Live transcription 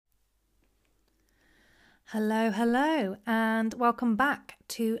Hello, and welcome back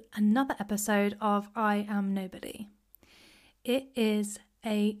to another episode of I Am Nobody. It is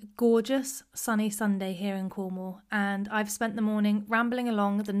a gorgeous sunny Sunday here in Cornwall, and I've spent the morning rambling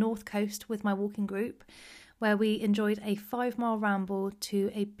along the north coast with my walking group, where we enjoyed a 5-mile ramble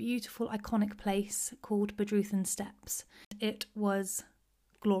to a beautiful iconic place called Bedruthen Steps. It was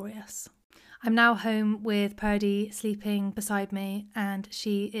glorious. I'm now home with Purdy sleeping beside me, and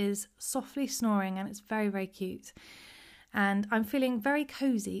she is softly snoring, and it's very, very cute. And I'm feeling very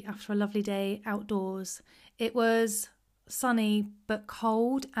cosy after a lovely day outdoors. It was sunny but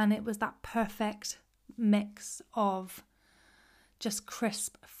cold, and it was that perfect mix of just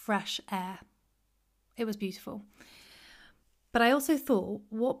crisp, fresh air. It was beautiful. But I also thought,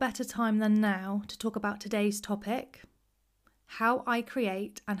 what better time than now to talk about today's topic: how I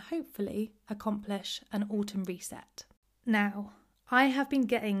create and hopefully accomplish an autumn reset. Now, I have been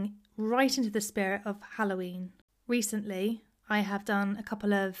getting right into the spirit of Halloween. Recently, I have done a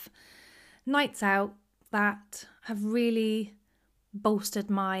couple of nights out that have really bolstered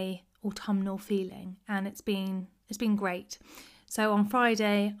my autumnal feeling, and it's been great. So on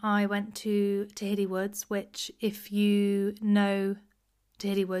Friday, I went to Tahiti Woods, which, if you know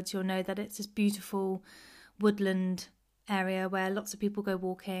Tahiti Woods, you'll know that it's this beautiful woodland area where lots of people go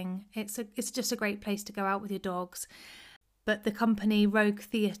walking. It's just a great place to go out with your dogs. But the company Rogue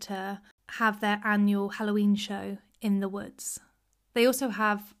Theatre have their annual Halloween show in the woods. They also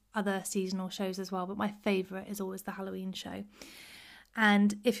have other seasonal shows as well, but my favourite is always the Halloween show.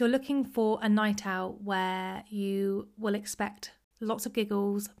 And if you're looking for a night out where you will expect lots of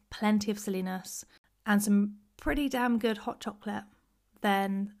giggles, plenty of silliness, and some pretty damn good hot chocolate,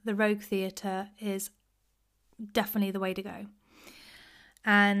 then the Rogue Theatre is definitely the way to go.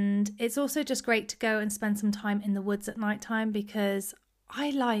 And it's also just great to go and spend some time in the woods at night time, because I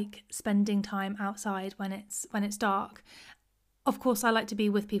like spending time outside when it's dark. Of course, I like to be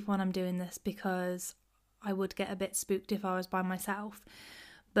with people when I'm doing this, because I would get a bit spooked if I was by myself.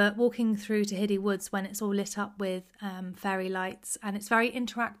 But walking through Tahiti Woods when it's all lit up with fairy lights, and it's very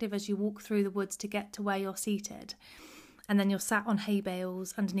interactive as you walk through the woods to get to where you're seated. And then you're sat on hay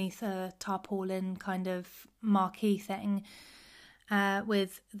bales underneath a tarpaulin kind of marquee thing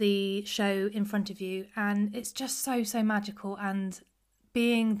with the show in front of you. And it's just so magical. And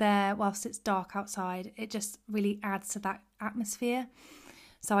being there whilst it's dark outside, it just really adds to that atmosphere.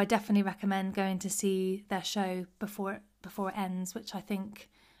 So I definitely recommend going to see their show before it ends, which I think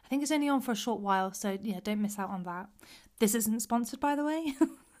is only on for a short while. So yeah, don't miss out on that. This isn't sponsored, by the way.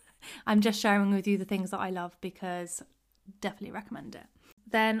 I'm just sharing with you the things that I love, because definitely recommend it.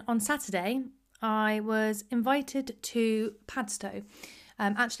 Then on Saturday, I was invited to Padstow.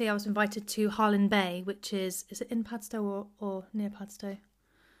 Actually, I was invited to Harlyn Bay, which is it in Padstow or near Padstow?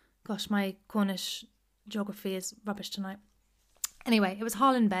 Gosh, my Cornish geography is rubbish tonight. Anyway, it was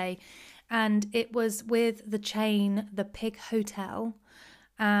Harlyn Bay, and it was with the chain The Pig Hotel,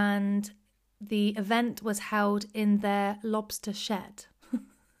 and the event was held in their lobster shed.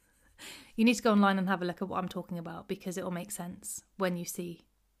 You need to go online and have a look at what I'm talking about, because it will make sense when you see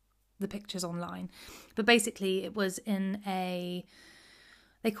the pictures online. But basically, it was in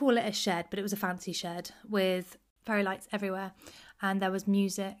they call it a shed, but it was a fancy shed with fairy lights everywhere. And there was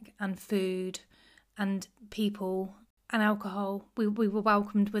music and food and people and alcohol. We were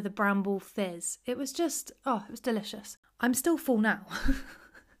welcomed with a bramble fizz. It was just, it was delicious. I'm still full now.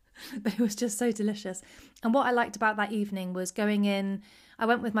 But it was just so delicious. And what I liked about that evening was going in. I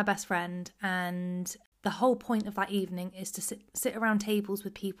went with my best friend, and the whole point of that evening is to sit around tables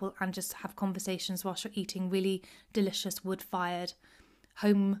with people and just have conversations whilst you're eating really delicious wood-fired,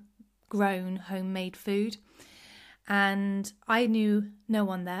 homegrown, homemade food. And I knew no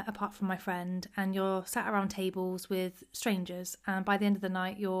one there apart from my friend, and you're sat around tables with strangers, and by the end of the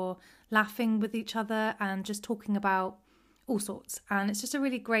night you're laughing with each other and just talking about all sorts. And it's just a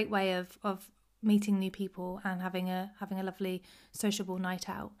really great way of meeting new people and having a lovely sociable night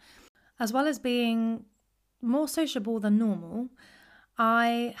out. As well as being more sociable than normal,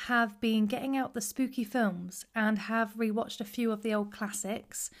 I have been getting out the spooky films and have rewatched a few of the old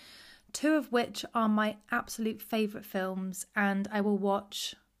classics, 2 of which are my absolute favourite films, and I will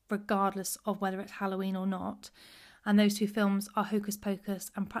watch regardless of whether it's Halloween or not. And those 2 films are Hocus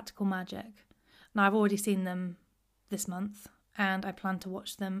Pocus and Practical Magic. Now, I've already seen them this month, and I plan to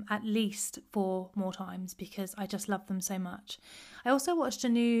watch them at least 4 more times, because I just love them so much. I also watched a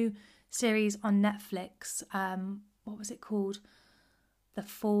new series on Netflix. What was it called? The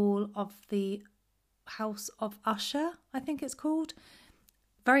Fall of the House of Usher, I think it's called.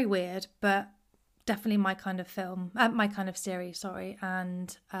 Very weird, but definitely my kind of film, my kind of series, sorry.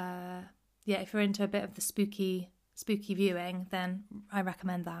 And yeah, if you're into a bit of the spooky viewing, then I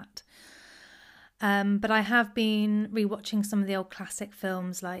recommend that. But I have been rewatching some of the old classic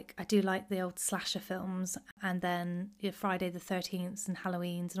films. Like, I do like the old slasher films, and then Friday the 13th and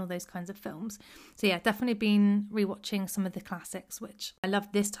Halloween's and all those kinds of films. So yeah, definitely been rewatching some of the classics, which I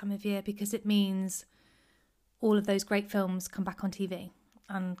love this time of year because it means all of those great films come back on TV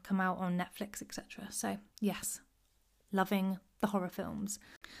and come out on Netflix, etc. So yes, loving the horror films.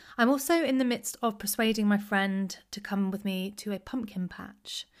 I'm also in the midst of persuading my friend to come with me to a pumpkin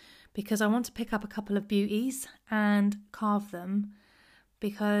patch because I want to pick up a couple of beauties and carve them,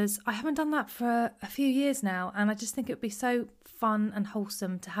 because I haven't done that for a few years now, and I just think it would be so fun and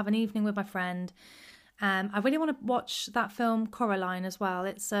wholesome to have an evening with my friend. I really want to watch that film Coraline as well.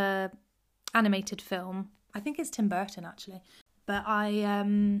 It's a animated film. I think it's Tim Burton actually. But I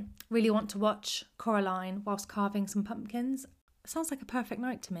really want to watch Coraline whilst carving some pumpkins. Sounds like a perfect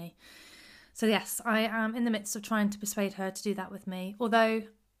night to me. So yes, I am in the midst of trying to persuade her to do that with me. Although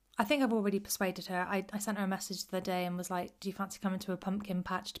I think I've already persuaded her. I sent her a message the other day and was like, do you fancy coming to a pumpkin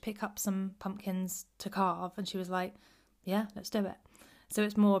patch to pick up some pumpkins to carve? And she was like, yeah, let's do it. So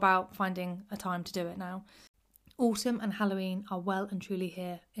it's more about finding a time to do it now. Autumn and Halloween are well and truly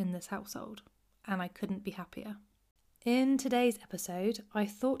here in this household, and I couldn't be happier. In today's episode, I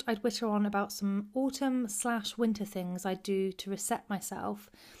thought I'd witter on about some autumn/winter things I do to reset myself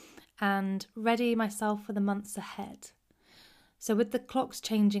and ready myself for the months ahead. So with the clocks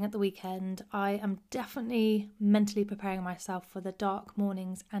changing at the weekend, I am definitely mentally preparing myself for the dark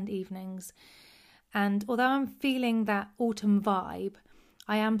mornings and evenings. And although I'm feeling that autumn vibe,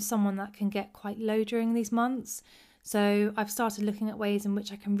 I am someone that can get quite low during these months. So I've started looking at ways in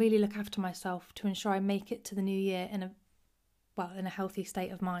which I can really look after myself to ensure I make it to the new year in a healthy state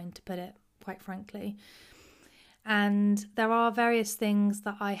of mind, to put it quite frankly. And there are various things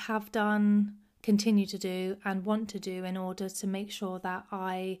that I have done, continue to do, and want to do in order to make sure that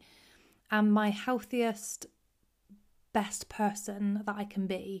I am my healthiest, best person that I can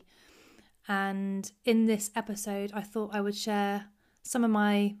be. And in this episode, I thought I would share some of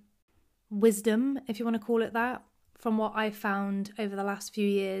my wisdom, if you want to call it that, from what I've found over the last few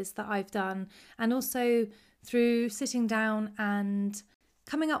years that I've done, and also through sitting down and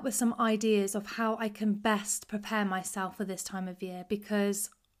coming up with some ideas of how I can best prepare myself for this time of year,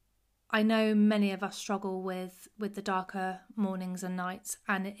 because I know many of us struggle with the darker mornings and nights,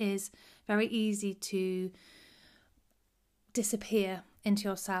 and it is very easy to disappear into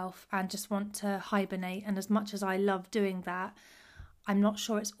yourself and just want to hibernate. And as much as I love doing that, I'm not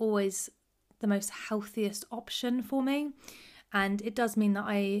sure it's always the most healthiest option for me. And it does mean that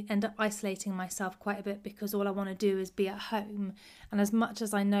I end up isolating myself quite a bit because all I want to do is be at home. And as much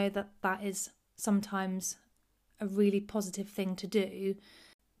as I know that that is sometimes a really positive thing to do,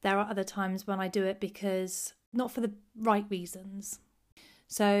 there are other times when I do it because not for the right reasons.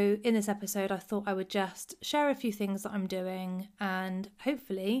 So in this episode, I thought I would just share a few things that I'm doing, and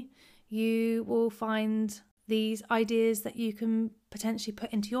hopefully you will find these ideas that you can potentially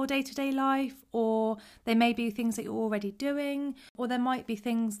put into your day-to-day life, or they may be things that you're already doing, or there might be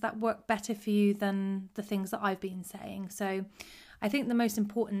things that work better for you than the things that I've been saying. So I think the most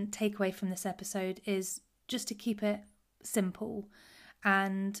important takeaway from this episode is just to keep it simple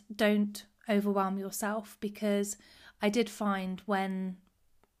and don't overwhelm yourself, because I did find when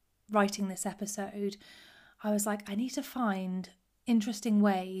writing this episode, I was like, I need to find interesting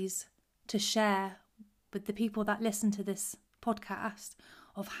ways to share with the people that listen to this podcast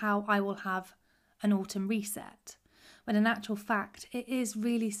of how I will have an autumn reset. When in actual fact, it is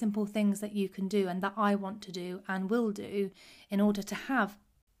really simple things that you can do and that I want to do and will do in order to have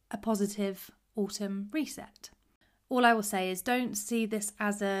a positive autumn reset. All I will say is don't see this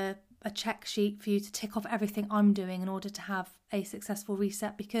as a check sheet for you to tick off everything I'm doing in order to have a successful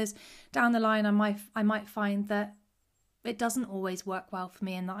reset, because down the line I might find that it doesn't always work well for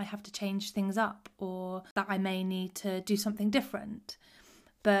me and that I have to change things up, or that I may need to do something different.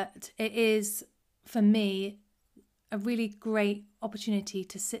 But it is, for me, a really great opportunity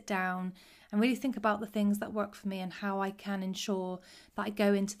to sit down and really think about the things that work for me and how I can ensure that I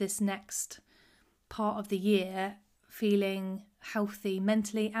go into this next part of the year feeling healthy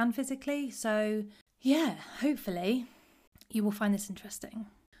mentally and physically. So yeah, hopefully you will find this interesting.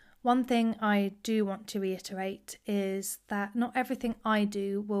 One thing I do want to reiterate is that not everything I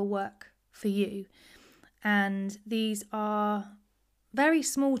do will work for you. And these are very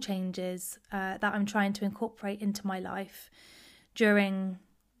small changes that I'm trying to incorporate into my life during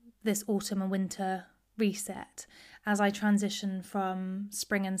this autumn and winter reset as I transition from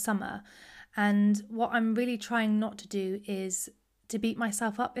spring and summer. And what I'm really trying not to do is to beat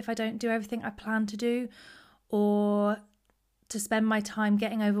myself up if I don't do everything I plan to do, or to spend my time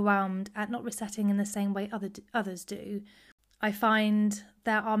getting overwhelmed at not resetting in the same way others do. I find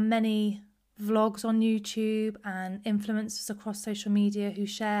there are many vlogs on YouTube and influencers across social media who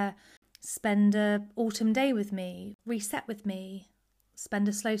share spend a autumn day with me, reset with me, spend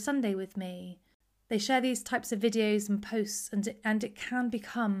a slow Sunday with me. They share these types of videos and posts, and it can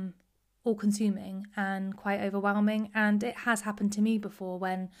become all-consuming and quite overwhelming. And it has happened to me before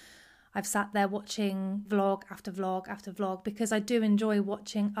when I've sat there watching vlog after vlog after vlog, because I do enjoy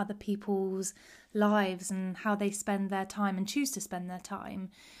watching other people's lives and how they spend their time and choose to spend their time.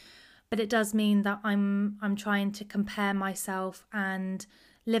 But it does mean that I'm trying to compare myself and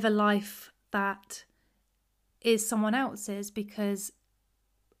live a life that is someone else's, because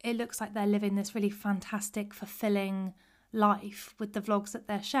it looks like they're living this really fantastic, fulfilling life with the vlogs that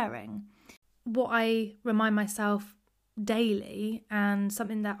they're sharing. What I remind myself daily, and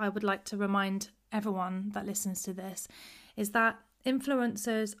something that I would like to remind everyone that listens to this, is that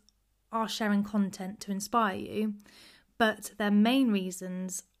influencers are sharing content to inspire you, but their main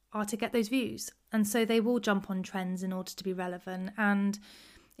reasons are to get those views. And so they will jump on trends in order to be relevant. And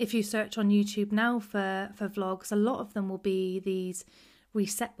if you search on YouTube now for vlogs, a lot of them will be these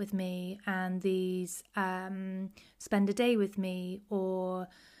reset with me and these spend a day with me, or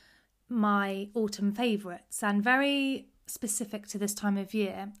my autumn favourites, and very specific to this time of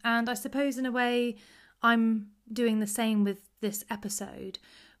year. And I suppose in a way I'm doing the same with this episode,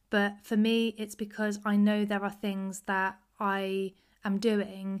 but for me it's because I know there are things that I am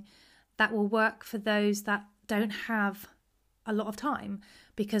doing that will work for those that don't have a lot of time,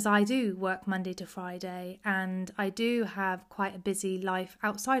 because I do work Monday to Friday and I do have quite a busy life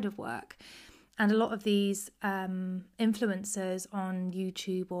outside of work. And a lot of these influencers on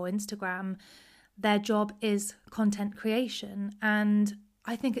YouTube or Instagram, their job is content creation, and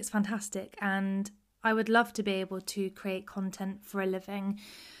I think it's fantastic, and I would love to be able to create content for a living.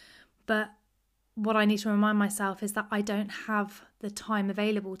 But what I need to remind myself is that I don't have the time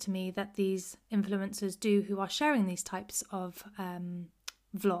available to me that these influencers do who are sharing these types of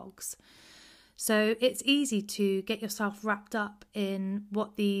vlogs. So it's easy to get yourself wrapped up in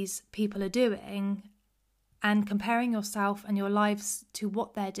what these people are doing and comparing yourself and your lives to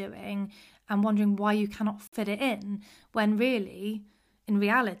what they're doing and wondering why you cannot fit it in, when really, in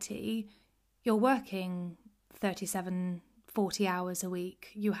reality, you're working 37, 40 hours a week.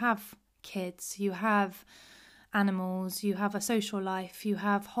 You have kids, you have animals, you have a social life, you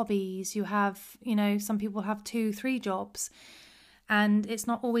have hobbies, you have, some people have 2-3 jobs. And it's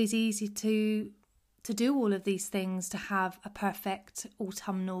not always easy to do all of these things to have a perfect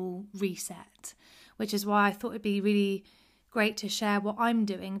autumnal reset, which is why I thought it'd be really great to share what I'm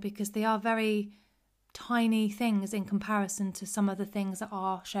doing, because they are very tiny things in comparison to some of the things that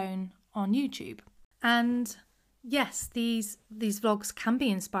are shown on YouTube. And yes, these vlogs can be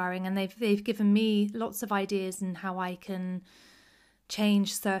inspiring, and they've given me lots of ideas in how I can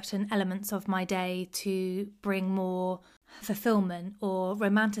change certain elements of my day to bring more fulfillment, or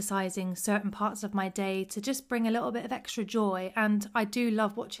romanticizing certain parts of my day to just bring a little bit of extra joy. And I do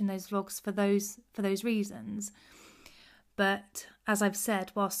love watching those vlogs for those reasons. But as I've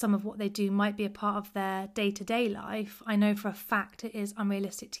said, while some of what they do might be a part of their day-to-day life, I know for a fact it is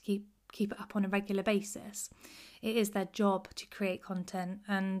unrealistic to keep it up on a regular basis. It is their job to create content,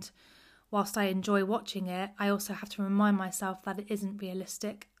 and whilst I enjoy watching it, I also have to remind myself that it isn't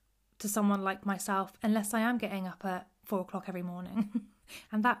realistic to someone like myself unless I am getting up at 4 o'clock every morning,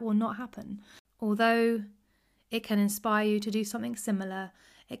 and that will not happen. Although it can inspire you to do something similar,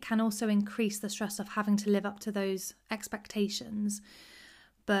 it can also increase the stress of having to live up to those expectations.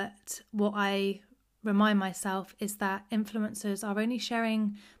 But what I remind myself is that influencers are only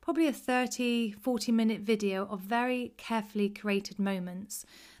sharing probably a 30-40 minute video of very carefully curated moments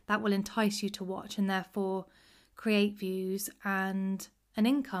that will entice you to watch and therefore create views and an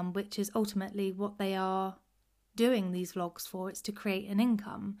income, which is ultimately what they are doing these vlogs for. It's to create an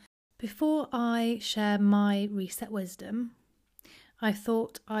income. Before I share my reset wisdom, I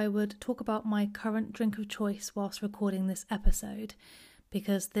thought I would talk about my current drink of choice whilst recording this episode,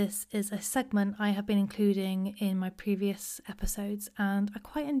 because this is a segment I have been including in my previous episodes and I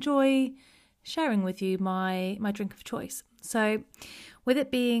quite enjoy sharing with you my drink of choice. So with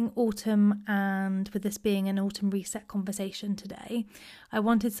it being autumn and with this being an autumn reset conversation today, I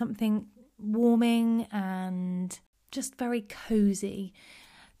wanted something warming and just very cozy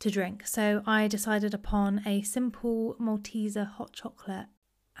to drink. So I decided upon a simple Malteser hot chocolate,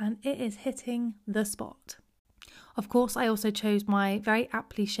 and it is hitting the spot. Of course, I also chose my very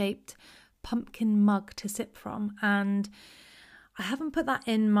aptly shaped pumpkin mug to sip from, and I haven't put that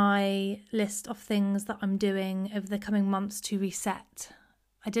in my list of things that I'm doing over the coming months to reset.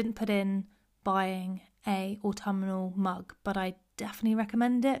 I didn't put in buying a autumnal mug, but I definitely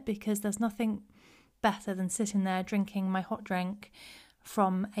recommend it because there's nothing better than sitting there drinking my hot drink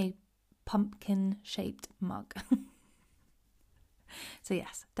from a pumpkin-shaped mug. So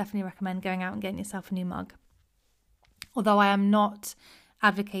yes, definitely recommend going out and getting yourself a new mug. Although I am not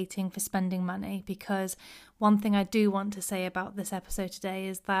advocating for spending money, because one thing I do want to say about this episode today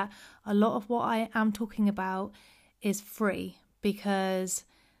is that a lot of what I am talking about is free, because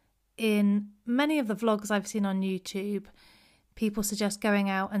in many of the vlogs I've seen on YouTube, people suggest going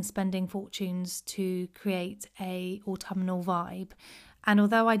out and spending fortunes to create a autumnal vibe. And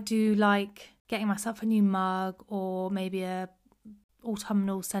although I do like getting myself a new mug or maybe a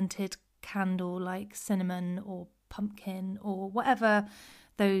autumnal scented candle like cinnamon or pumpkin or whatever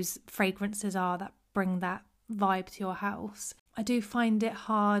those fragrances are that bring that vibe to your house, I do find it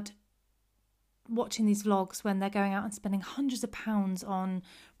hard watching these vlogs when they're going out and spending hundreds of pounds on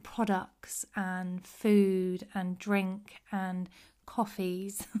products and food and drink and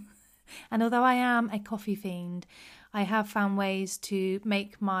coffees. And although I am a coffee fiend, I have found ways to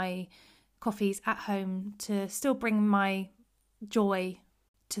make my coffees at home to still bring my joy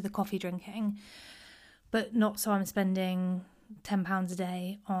to the coffee drinking, but not so I'm spending £10 a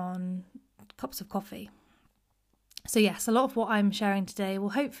day on cups of coffee. So yes, a lot of what I'm sharing today will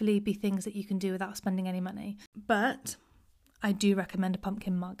hopefully be things that you can do without spending any money. But I do recommend a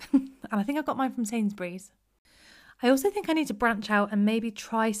pumpkin mug. And I think I got mine from Sainsbury's. I also think I need to branch out and maybe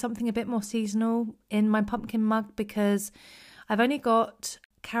try something a bit more seasonal in my pumpkin mug, because I've only got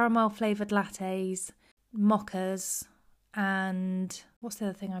caramel flavoured lattes, mochas, and what's the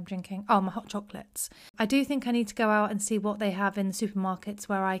other thing I'm drinking? Oh, my hot chocolates. I do think I need to go out and see what they have in the supermarkets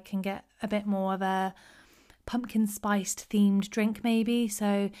where I can get a bit more of a pumpkin spiced themed drink maybe.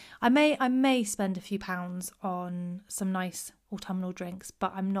 So I may spend a few pounds on some nice autumnal drinks,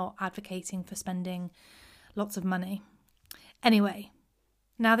 but I'm not advocating for spending lots of money. Anyway,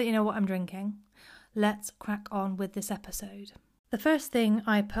 now that you know what I'm drinking, let's crack on with this episode. The first thing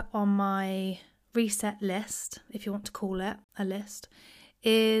I put on my reset list, if you want to call it a list,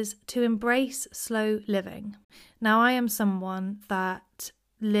 is to embrace slow living. Now, I am someone that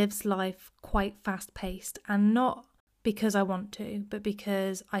lives life quite fast paced, and not because I want to, but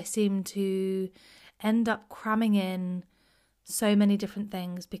because I seem to end up cramming in so many different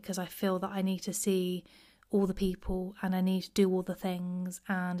things because I feel that I need to see all the people and I need to do all the things.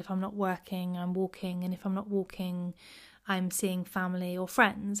 And if I'm not working, I'm walking. And if I'm not walking, I'm seeing family or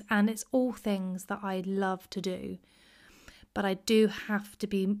friends. And it's all things that I love to do. But I do have to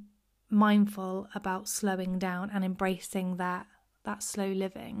be mindful about slowing down and embracing that slow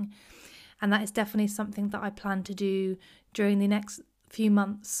living. And that is definitely something that I plan to do during the next few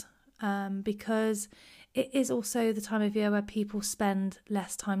months, because it is also the time of year where people spend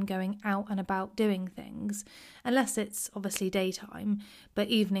less time going out and about doing things, unless it's obviously daytime. But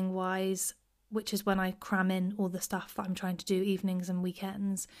evening wise, which is when I cram in all the stuff that I'm trying to do evenings and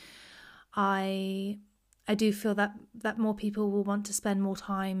weekends, I do feel that more people will want to spend more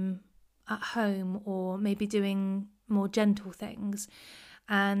time at home or maybe doing more gentle things.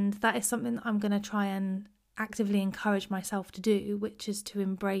 And that is something that I'm going to try and actively encourage myself to do, which is to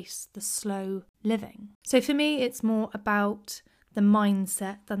embrace the slow living. So for me, it's more about the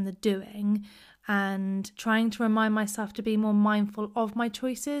mindset than the doing, and trying to remind myself to be more mindful of my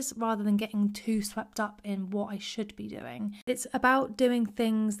choices rather than getting too swept up in what I should be doing. It's about doing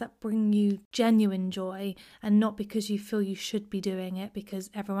things that bring you genuine joy and not because you feel you should be doing it because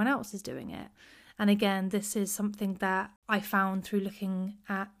everyone else is doing it. And again, this is something that I found through looking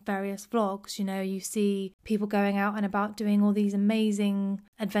at various vlogs. You know, you see people going out and about doing all these amazing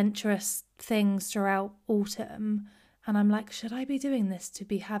adventurous things throughout autumn. And I'm like, should I be doing this to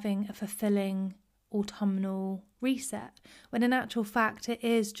be having a fulfilling autumnal reset? When in actual fact, it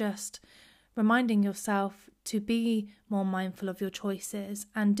is just reminding yourself to be more mindful of your choices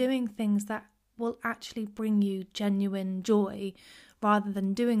and doing things that will actually bring you genuine joy, rather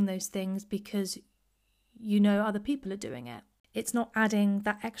than doing those things because you know other people are doing it. It's not adding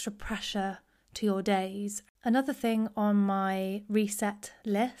that extra pressure to your days. Another thing on my reset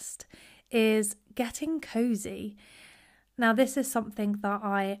list is getting cozy. Now, this is something that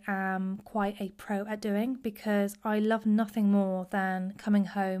I am quite a pro at doing because I love nothing more than coming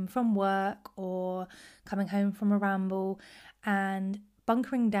home from work or coming home from a ramble and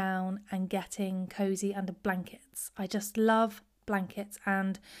bunkering down and getting cozy under blankets. I just love blankets,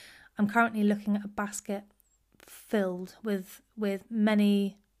 and I'm currently looking at a basket filled with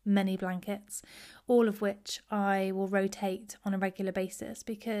many many blankets, all of which I will rotate on a regular basis,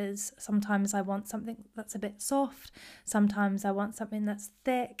 because sometimes I want something that's a bit soft, sometimes I want something that's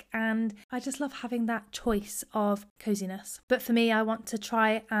thick, and I just love having that choice of coziness. But for me, I want to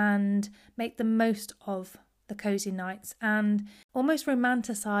try and make the most of the cozy nights and almost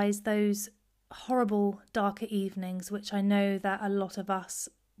romanticize those horrible darker evenings, which I know that a lot of us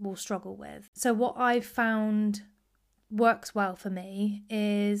will struggle with. So what I've found works well for me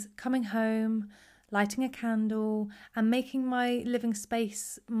is coming home, lighting a candle and making my living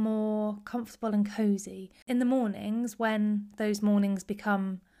space more comfortable and cozy. In the mornings, when those mornings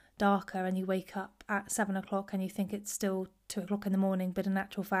become darker and you wake up at 7 o'clock and you think it's still 2 o'clock in the morning, but in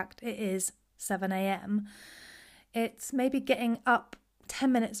actual fact it is 7 a.m, it's maybe getting up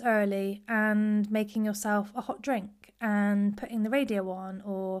 10 minutes early and making yourself a hot drink and putting the radio on,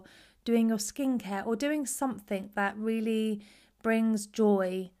 or doing your skincare, or doing something that really brings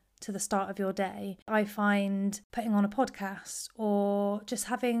joy to the start of your day. I find putting on a podcast or just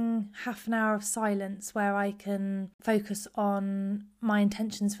having half an hour of silence where I can focus on my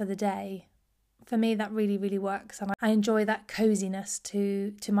intentions for the day, for me that really, really works, and I enjoy that coziness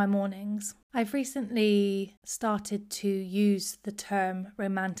to my mornings. I've recently started to use the term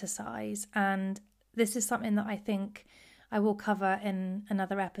romanticize, and this is something that I think I will cover in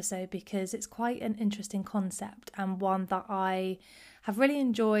another episode, because it's quite an interesting concept and one that I have really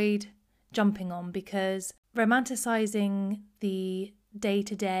enjoyed jumping on, because romanticizing the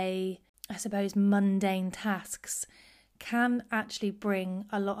day-to-day, I suppose, mundane tasks can actually bring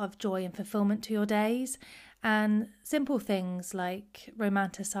a lot of joy and fulfillment to your days. And simple things like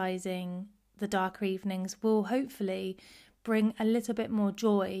romanticizing the darker evenings will hopefully bring a little bit more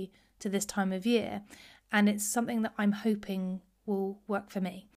joy to this time of year. And it's something that I'm hoping will work for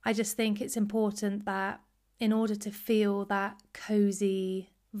me. I just think it's important that in order to feel that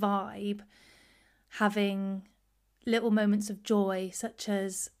cozy vibe, having little moments of joy such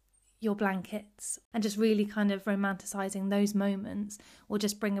as your blankets and just really kind of romanticizing those moments will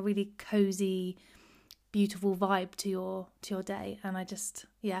just bring a really cozy, beautiful vibe to your day. And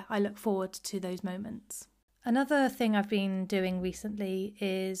I look forward to those moments. Another thing I've been doing recently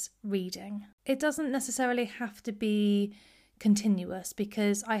is reading. It doesn't necessarily have to be continuous,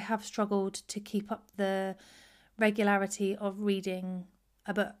 because I have struggled to keep up the regularity of reading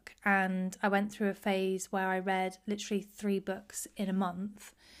a book, and I went through a phase where I read literally 3 books in a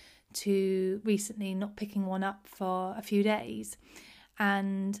month to recently not picking one up for a few days.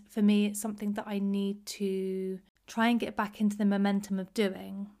 And for me, it's something that I need to try and get back into the momentum of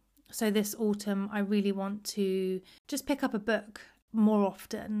doing. So this autumn, I really want to just pick up a book more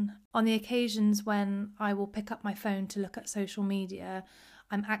often. On the occasions when I will pick up my phone to look at social media,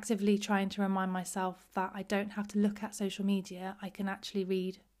 I'm actively trying to remind myself that I don't have to look at social media. I can actually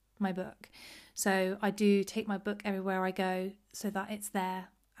read my book. So I do take my book everywhere I go so that it's there.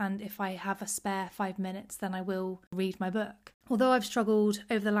 And if I have a spare 5 minutes, then I will read my book. Although I've struggled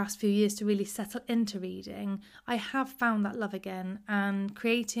over the last few years to really settle into reading, I have found that love again, and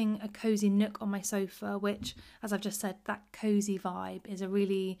creating a cosy nook on my sofa, which, as I've just said, that cosy vibe is a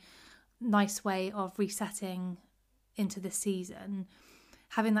really nice way of resetting into the season.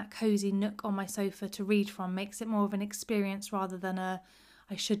 Having that cosy nook on my sofa to read from makes it more of an experience rather than I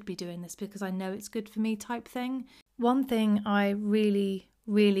should be doing this because I know it's good for me type thing. One thing I really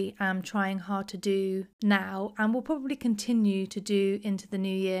am trying hard to do now, and will probably continue to do into the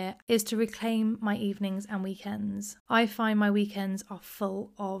new year, is to reclaim my evenings and weekends. I find my weekends are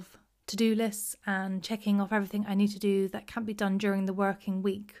full of to-do lists and checking off everything I need to do that can't be done during the working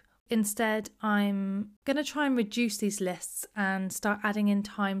week. Instead, I'm going to try and reduce these lists and start adding in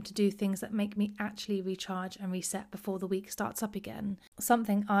time to do things that make me actually recharge and reset before the week starts up again.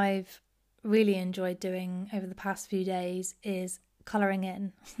 Something I've really enjoyed doing over the past few days is colouring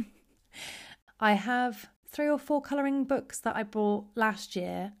in. I have 3 or 4 colouring books that I bought last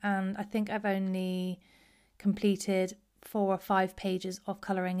year, and I think I've only completed 4 or 5 pages of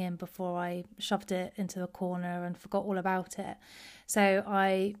colouring in before I shoved it into a corner and forgot all about it. So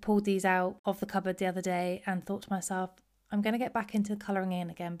I pulled these out of the cupboard the other day and thought to myself, I'm going to get back into colouring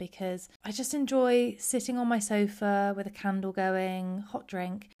in again, because I just enjoy sitting on my sofa with a candle going, hot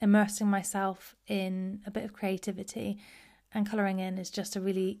drink, immersing myself in a bit of creativity. And colouring in is just a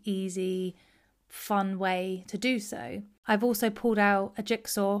really easy, fun way to do so. I've also pulled out a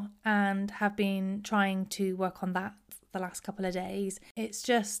jigsaw and have been trying to work on that the last couple of days. It's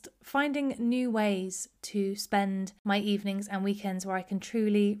just finding new ways to spend my evenings and weekends where I can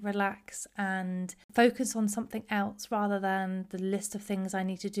truly relax and focus on something else rather than the list of things I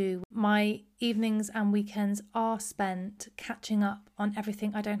need to do. My evenings and weekends are spent catching up on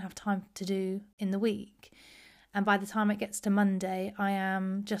everything I don't have time to do in the week. And by the time it gets to Monday, I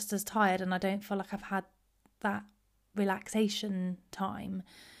am just as tired and I don't feel like I've had that relaxation time.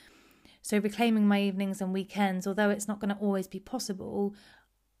 So reclaiming my evenings and weekends, although it's not going to always be possible,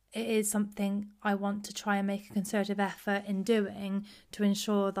 it is something I want to try and make a concerted effort in doing to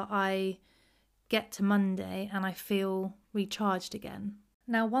ensure that I get to Monday and I feel recharged again.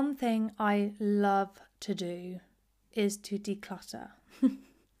 Now, one thing I love to do is to declutter.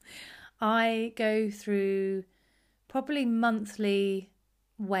 I go through probably monthly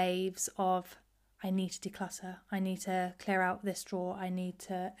waves of I need to declutter, I need to clear out this drawer, I need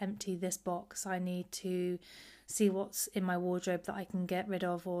to empty this box, I need to see what's in my wardrobe that I can get rid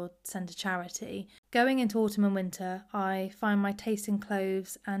of or send to charity. Going into autumn and winter, I find my taste in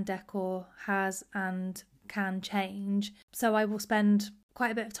clothes and decor has and can change. So I will spend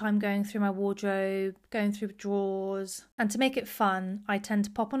quite a bit of time going through my wardrobe, going through drawers. And to make it fun, I tend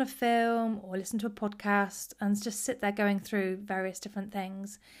to pop on a film or listen to a podcast and just sit there going through various different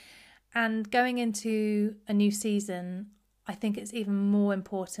things. And going into a new season, I think it's even more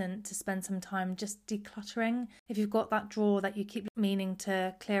important to spend some time just decluttering. If you've got that drawer that you keep meaning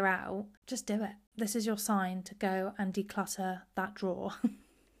to clear out, just do it. This is your sign to go and declutter that drawer.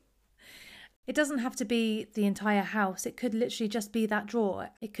 It doesn't have to be the entire house. It could literally just be that drawer.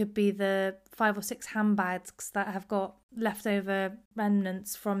 It could be the 5 or 6 handbags that have got leftover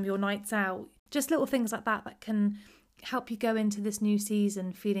remnants from your nights out. Just little things like that that can help you go into this new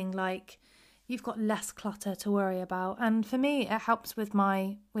season feeling like you've got less clutter to worry about. And for me, it helps with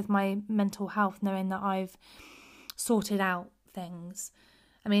my mental health, knowing that I've sorted out things.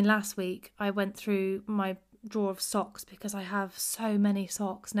 I mean, last week I went through my drawer of socks because I have so many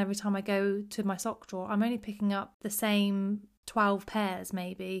socks, and every time I go to my sock drawer, I'm only picking up the same 12 pairs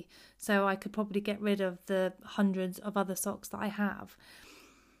maybe, so I could probably get rid of the hundreds of other socks that I have.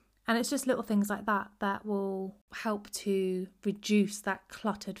 And it's just little things like that that will help to reduce that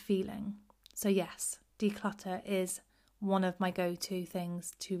cluttered feeling. So yes, declutter is one of my go-to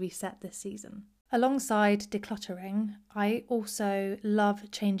things to reset this season. Alongside decluttering, I also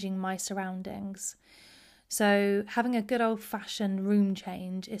love changing my surroundings. So having a good old-fashioned room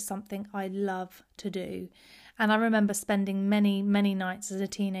change is something I love to do. And I remember spending many, many nights as a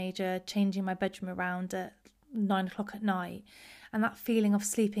teenager changing my bedroom around at 9 o'clock at night. And that feeling of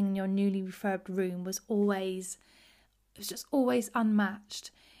sleeping in your newly refurbed room was just always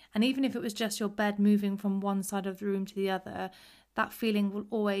unmatched. And even if it was just your bed moving from one side of the room to the other, that feeling will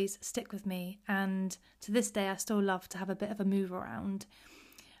always stick with me. And to this day, I still love to have a bit of a move around.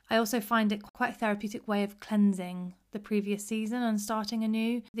 I also find it quite a therapeutic way of cleansing the previous season and starting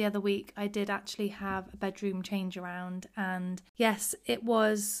anew. The other week, I did actually have a bedroom change around. And yes, it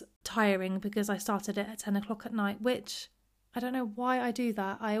was tiring because I started it at 10 o'clock at night, which I don't know why I do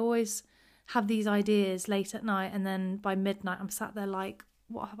that. I always have these ideas late at night, and then by midnight I'm sat there like,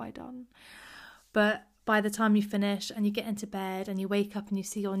 what have I done? But by the time you finish and you get into bed and you wake up and you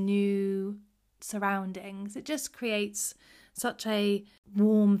see your new surroundings, it just creates such a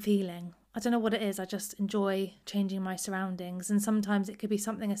warm feeling. I don't know what it is, I just enjoy changing my surroundings. And sometimes it could be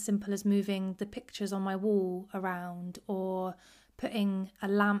something as simple as moving the pictures on my wall around, or putting a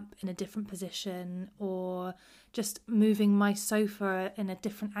lamp in a different position, or just moving my sofa in a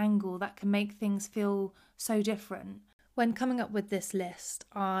different angle that can make things feel so different. When coming up with this list,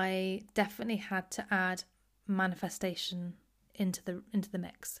 I definitely had to add manifestation into the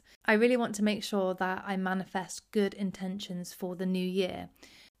mix. I really want to make sure that I manifest good intentions for the new year.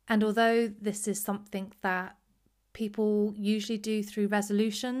 And although this is something that people usually do through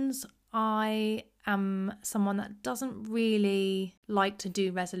resolutions, I am someone that doesn't really like to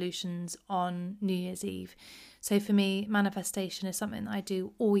do resolutions on New Year's Eve. So for me, manifestation is something that I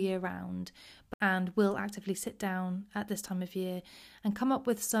do all year round, and will actively sit down at this time of year and come up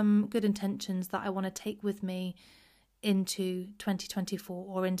with some good intentions that I want to take with me into 2024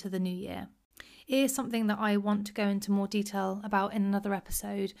 or into the new year. It is something that I want to go into more detail about in another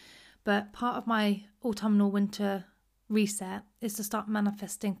episode, but part of my autumnal winter reset is to start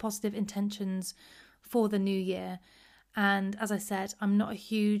manifesting positive intentions for the new year. And as I said, I'm not a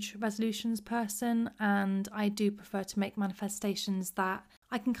huge resolutions person, and I do prefer to make manifestations that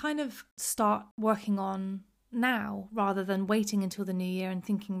I can kind of start working on now rather than waiting until the new year and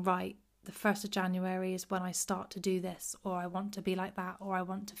thinking, right, the 1st of January is when I start to do this, or I want to be like that, or I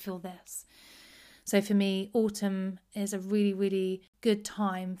want to feel this. So for me, autumn is a really, really good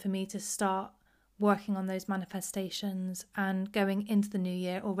time for me to start working on those manifestations and going into the new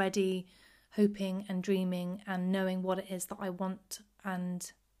year already hoping and dreaming and knowing what it is that I want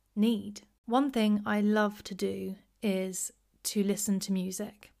and need. One thing I love to do is to listen to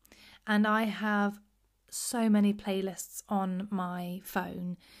music, and I have so many playlists on my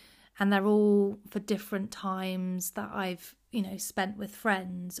phone, and they're all for different times that I've spent with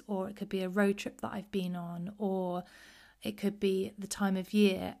friends, or it could be a road trip that I've been on, or it could be the time of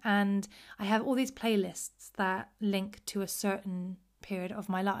year. And I have all these playlists that link to a certain period of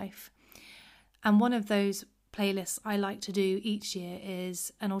my life. And one of those playlists I like to do each year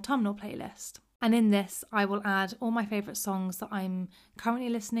is an autumnal playlist. And in this, I will add all my favourite songs that I'm currently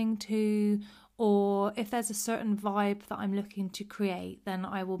listening to, or if there's a certain vibe that I'm looking to create, then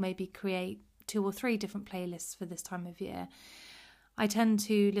I will maybe create 2 or 3 different playlists for this time of year. I tend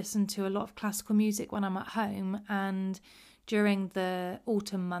to listen to a lot of classical music when I'm at home, and during the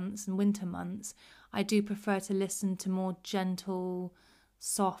autumn months and winter months, I do prefer to listen to more gentle,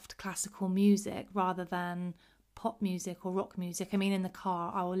 soft classical music rather than pop music or rock music. I mean, in the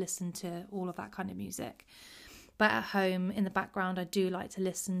car, I will listen to all of that kind of music. But at home, in the background, I do like to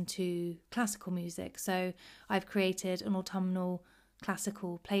listen to classical music. So I've created an autumnal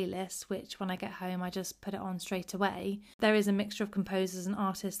classical playlist, which when I get home, I just put it on straight away. There is a mixture of composers and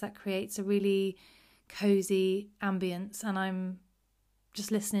artists that creates a really cozy ambience, and I'm just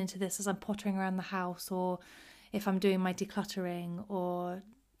listening to this as I'm pottering around the house, or if I'm doing my decluttering or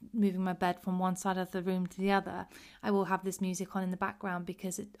moving my bed from one side of the room to the other, I will have this music on in the background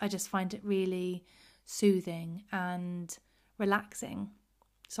because I just find it really soothing and relaxing.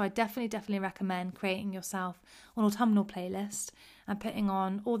 So I definitely recommend creating yourself an autumnal playlist and putting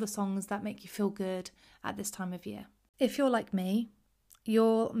on all the songs that make you feel good at this time of year. If you're like me,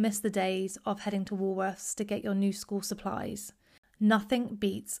 you'll miss the days of heading to Woolworths to get your new school supplies. Nothing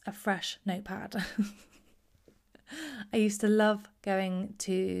beats a fresh notepad. I used to love going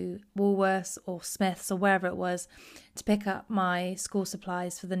to Woolworths or Smiths or wherever it was to pick up my school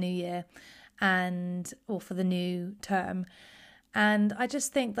supplies for the new year or for the new term. And I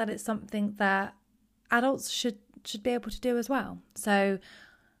just think that it's something that adults should be able to do as well. So,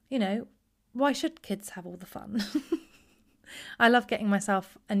 why should kids have all the fun? I love getting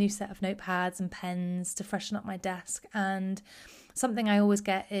myself a new set of notepads and pens to freshen up my desk. And something I always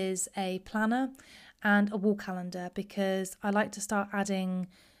get is a planner and a wall calendar, because I like to start adding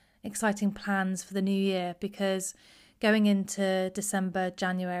exciting plans for the new year, because going into December,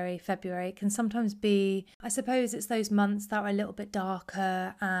 January, February, it can sometimes be, I suppose it's those months that are a little bit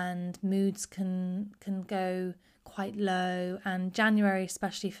darker and moods can go quite low. And January,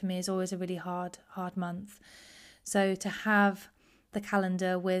 especially for me, is always a really hard month. So to have the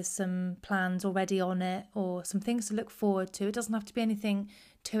calendar with some plans already on it, or some things to look forward to, it doesn't have to be anything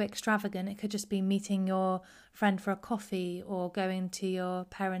too extravagant. It could just be meeting your friend for a coffee, or going to your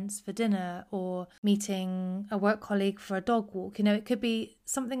parents for dinner, or meeting a work colleague for a dog walk. It could be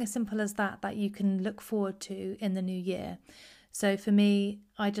something as simple as that you can look forward to in the new year. So for me,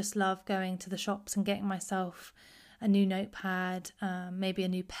 I just love going to the shops and getting myself a new notepad, maybe a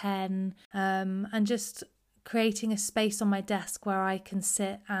new pen, and just creating a space on my desk where I can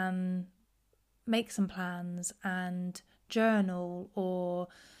sit and make some plans and journal, or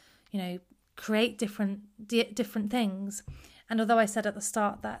create different things. And although I said at the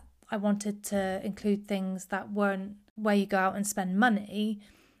start that I wanted to include things that weren't where you go out and spend money,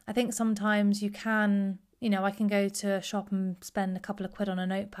 I think sometimes you can, I can go to a shop and spend a couple of quid on a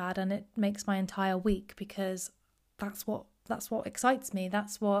notepad, and it makes my entire week, because that's what excites me.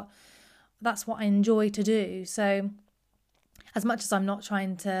 That's what I enjoy to do. So as much as I'm not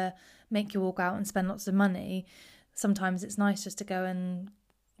trying to make you all go out and spend lots of money, sometimes it's nice just to go and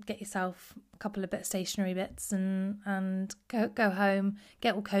get yourself a couple of stationery bits and go home,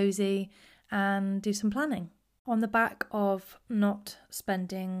 get all cozy and do some planning. On the back of not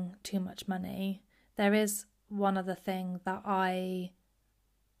spending too much money, there is one other thing that I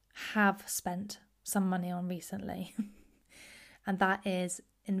have spent some money on recently, and that is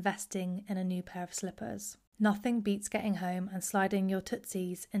investing in a new pair of slippers. Nothing beats getting home and sliding your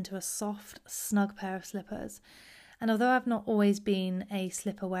tootsies into a soft, snug pair of slippers. And although I've not always been a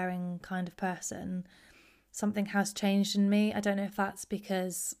slipper-wearing kind of person, something has changed in me. I don't know if that's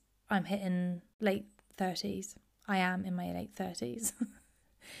because I'm hitting late 30s. I am in my late 30s.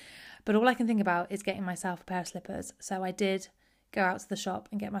 But all I can think about is getting myself a pair of slippers. So I did go out to the shop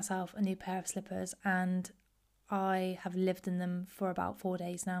and get myself a new pair of slippers, and I have lived in them for about 4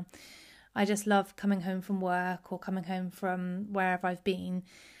 days now. I just love coming home from work or coming home from wherever I've been,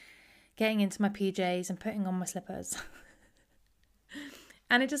 getting into my PJs and putting on my slippers.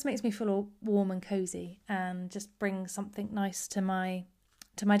 And it just makes me feel all warm and cozy and just brings something nice to my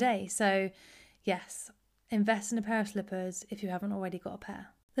day. So yes, invest in a pair of slippers if you haven't already got a pair.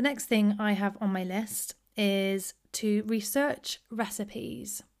 The next thing I have on my list is to research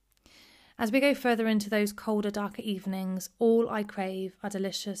recipes. As we go further into those colder, darker evenings, all I crave are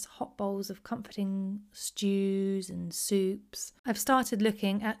delicious hot bowls of comforting stews and soups. I've started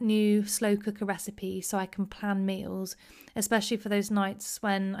looking at new slow cooker recipes so I can plan meals, especially for those nights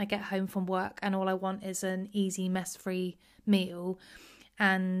when I get home from work and all I want is an easy, mess-free meal,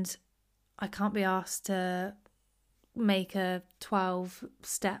 and I can't be asked to make a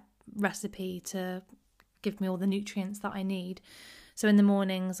 12-step recipe to give me all the nutrients that I need. So in the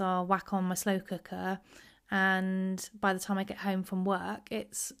mornings, I'll whack on my slow cooker, and by the time I get home from work,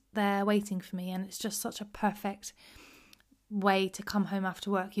 it's there waiting for me, and it's just such a perfect way to come home after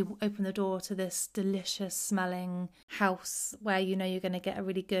work. You open the door to this delicious smelling house where you know you're going to get a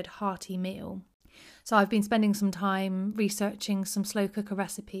really good hearty meal. So I've been spending some time researching some slow cooker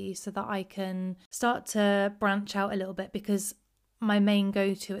recipes so that I can start to branch out a little bit, because my main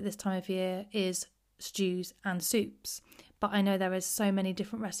go-to at this time of year is stews and soups. But I know there is so many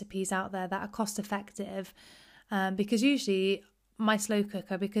different recipes out there that are cost effective, because usually my slow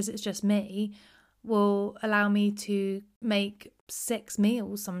cooker, because it's just me, will allow me to make 6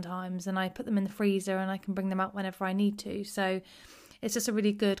 meals sometimes, and I put them in the freezer and I can bring them out whenever I need to. So it's just a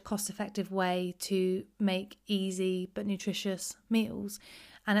really good cost effective way to make easy but nutritious meals.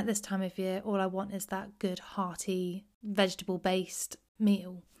 And at this time of year, all I want is that good hearty vegetable based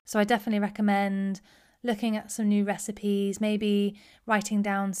meal. So I definitely recommend looking at some new recipes, maybe writing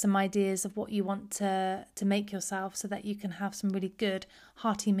down some ideas of what you want to make yourself so that you can have some really good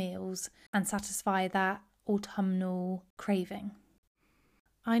hearty meals and satisfy that autumnal craving.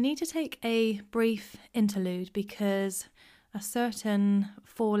 I need to take a brief interlude because a certain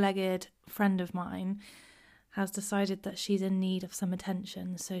 4-legged friend of mine has decided that she's in need of some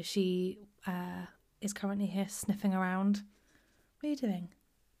attention, so she is currently here sniffing around. What are you doing?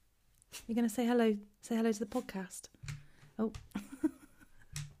 You're going to say hello to the podcast. Oh,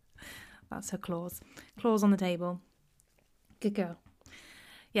 that's her claws. Claws on the table. Good girl.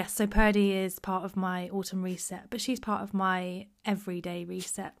 Yes, so Purdy is part of my autumn reset, but she's part of my everyday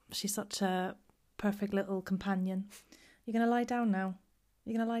reset. She's such a perfect little companion. You're going to lie down now?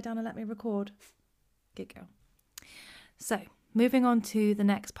 You're going to lie down and let me record? Good girl. So, moving on to the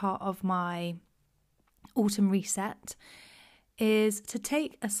next part of my autumn reset is to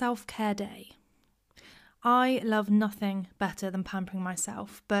take a self-care day. I love nothing better than pampering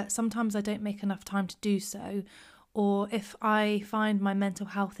myself, but sometimes I don't make enough time to do so, or if I find my mental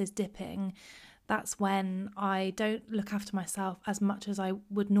health is dipping, that's when I don't look after myself as much as I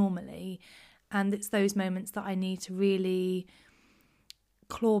would normally, and it's those moments that I need to really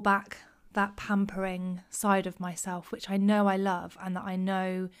claw back that pampering side of myself, which I know I love and that I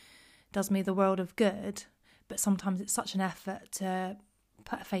know does me the world of good, but sometimes it's such an effort to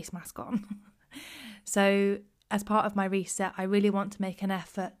put a face mask on. So as part of my reset, I really want to make an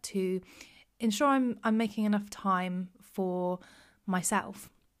effort to ensure I'm making enough time for myself.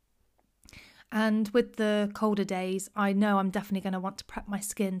 And with the colder days, I know I'm definitely going to want to prep my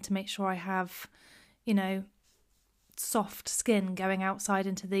skin to make sure I have, soft skin going outside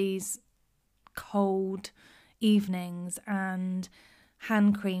into these cold evenings, and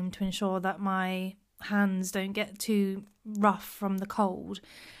hand cream to ensure that my hands don't get too rough from the cold.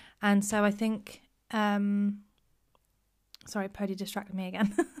 And so I think sorry, Purdy distracted me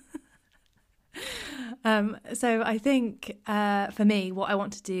again. So I think for me, what I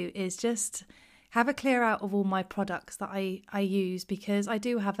want to do is just have a clear out of all my products that I use, because I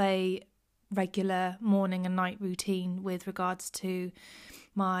do have a regular morning and night routine with regards to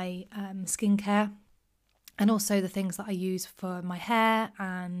my skincare, and also the things that I use for my hair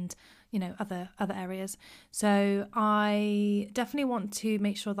and other areas. So I definitely want to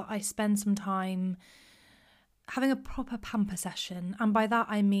make sure that I spend some time having a proper pamper session, and by that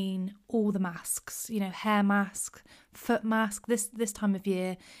I mean all the masks, hair mask, foot mask. This time of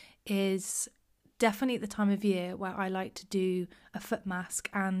year is definitely the time of year where I like to do a foot mask,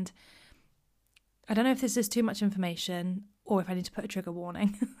 and I don't know if this is too much information or if I need to put a trigger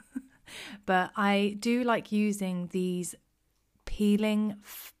warning, but I do like using these peeling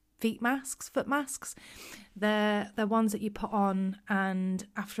foot masks. They're ones that you put on, and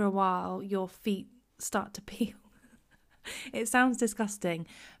after a while your feet start to peel. It sounds disgusting,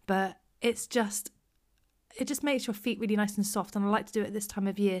 but it just makes your feet really nice and soft, and I like to do it this time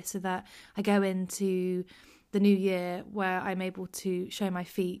of year so that I go into the new year where I'm able to show my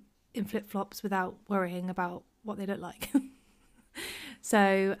feet in flip-flops without worrying about what they look like.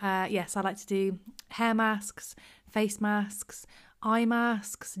 So yes, I like to do hair masks, face masks, eye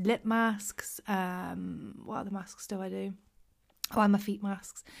masks, lip masks. What other masks do I do? Oh, and my feet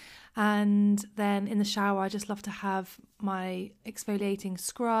masks. And then in the shower, I just love to have my exfoliating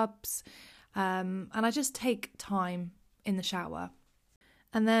scrubs. And I just take time in the shower.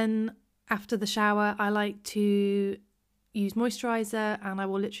 And then after the shower, I like to use moisturiser, and I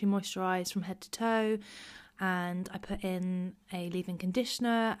will literally moisturise from head to toe. And I put in a leave-in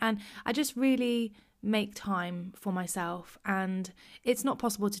conditioner, and I just really make time for myself. And it's not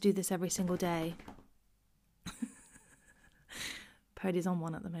possible to do this every single day. Purdy's on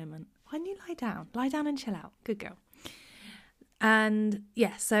one at the moment. Why don't you lie down? Lie down and chill out. Good girl. And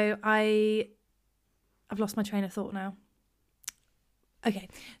yeah, so I've lost my train of thought now. Okay,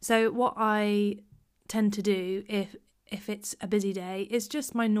 so what I tend to do if it's a busy day is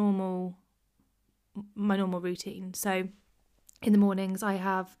just my normal routine. So in the mornings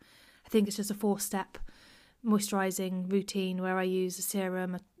I think it's just a 4-step moisturising routine where I use a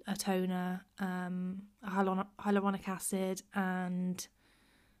serum, a toner, a hyaluronic acid and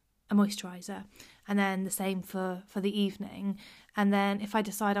a moisturiser, and then the same for the evening. And then if I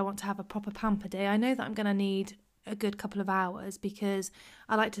decide I want to have a proper pamper day, I know that I'm going to need a good couple of hours, because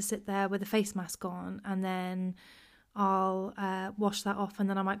I like to sit there with a face mask on, and then I'll wash that off, and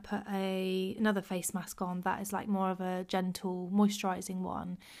then I might put another face mask on that is like more of a gentle moisturising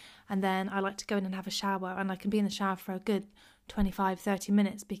one. And then I like to go in and have a shower, and I can be in the shower for a good 25-30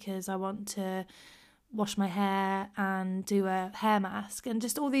 minutes because I want to wash my hair and do a hair mask and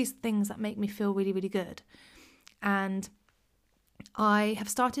just all these things that make me feel really, really good. And I have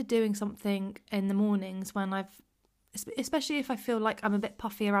started doing something in the mornings when especially if I feel like I'm a bit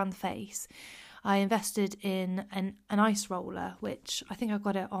puffy around the face. I invested in an ice roller, which I think I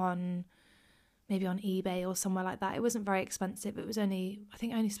got it maybe on eBay or somewhere like that. It wasn't very expensive. I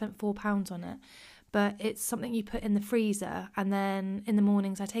think I only spent £4 on it. But it's something you put in the freezer, and then in the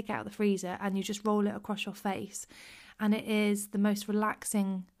mornings I take it out of the freezer and you just roll it across your face. And it is the most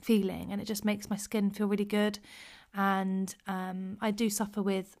relaxing feeling, and it just makes my skin feel really good. And I do suffer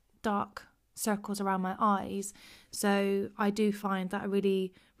with dark circles around my eyes, so I do find that a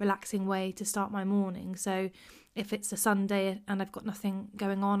really relaxing way to start my morning. So if it's a Sunday and I've got nothing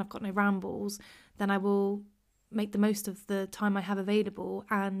going on, I've got no rambles, then I will make the most of the time I have available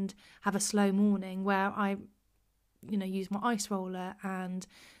and have a slow morning where I use my ice roller, and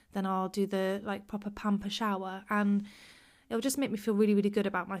then I'll do the proper pamper shower, and it'll just make me feel really, really good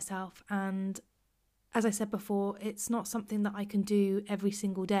about myself. And as I said before, it's not something that I can do every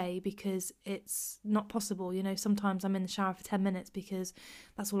single day because it's not possible. Sometimes I'm in the shower for 10 minutes because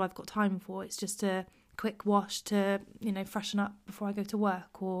that's all I've got time for. It's just a quick wash to, freshen up before I go to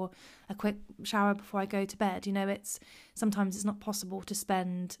work, or a quick shower before I go to bed. Sometimes it's not possible to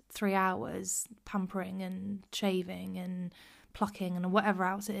spend 3 hours pampering and shaving and plucking and whatever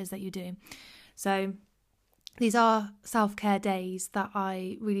else it is that you do. So these are self-care days that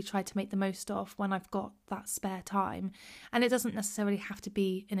I really try to make the most of when I've got that spare time. And it doesn't necessarily have to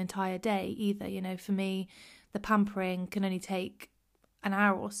be an entire day either. For me, the pampering can only take an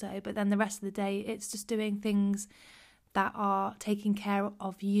hour or so, but then the rest of the day it's just doing things that are taking care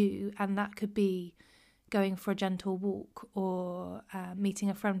of you, and that could be going for a gentle walk, or meeting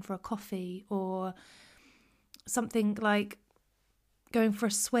a friend for a coffee, or something like going for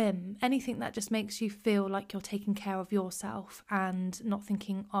a swim, anything that just makes you feel like you're taking care of yourself and not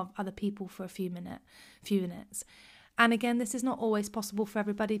thinking of other people for a few minutes. And again, this is not always possible for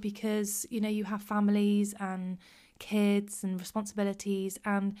everybody because, you have families and kids and responsibilities.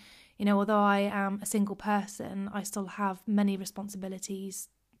 And, although I am a single person, I still have many responsibilities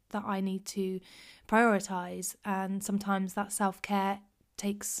that I need to prioritise. And sometimes that self-care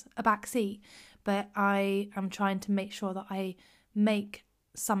takes a back seat. But I am trying to make sure that I make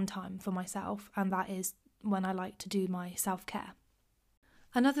some time for myself, and that is when I like to do my self-care.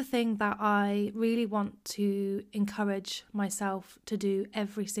 Another thing that I really want to encourage myself to do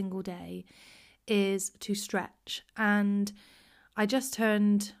every single day is to stretch. And I just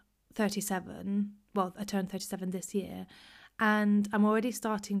turned 37. Well, I turned 37 this year, and I'm already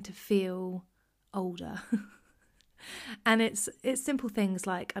starting to feel older. And it's simple things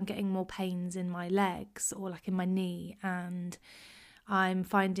like I'm getting more pains in my legs or in my knee, and I'm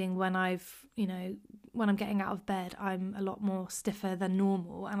finding when I'm getting out of bed, I'm a lot more stiffer than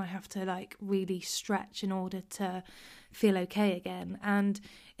normal, and I have to really stretch in order to feel okay again. And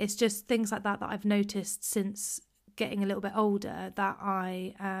it's just things like that I've noticed since getting a little bit older that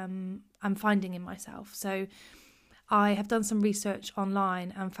I'm finding in myself. So I have done some research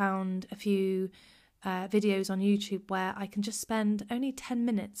online and found a few videos on YouTube where I can just spend only 10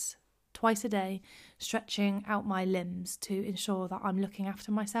 minutes twice a day stretching out my limbs to ensure that I'm looking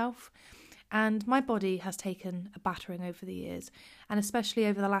after myself. And my body has taken a battering over the years, and especially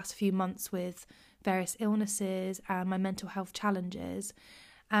over the last few months with various illnesses and my mental health challenges.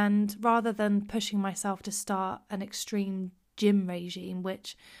 And rather than pushing myself to start an extreme gym regime,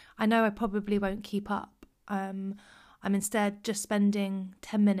 which I know I probably won't keep up, I'm instead just spending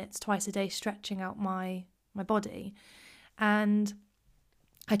 10 minutes twice a day stretching out my body. And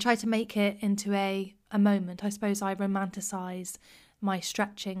I try to make it into a moment. I suppose I romanticise my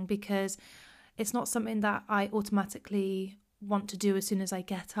stretching because it's not something that I automatically want to do as soon as I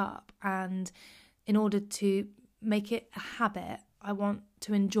get up. And in order to make it a habit, I want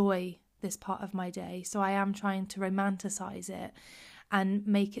to enjoy this part of my day. So I am trying to romanticise it and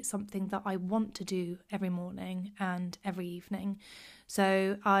make it something that I want to do every morning and every evening.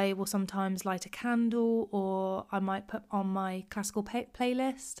 So I will sometimes light a candle, or I might put on my classical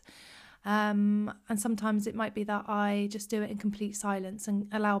playlist. And sometimes it might be that I just do it in complete silence and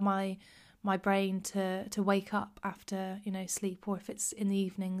allow my brain to wake up after, sleep, or if it's in the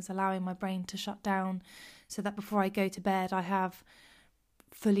evenings, allowing my brain to shut down so that before I go to bed I have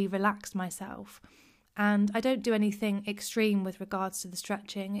fully relaxed myself. And I don't do anything extreme with regards to the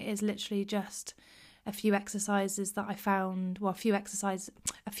stretching. It is literally just a few exercises that I found, a few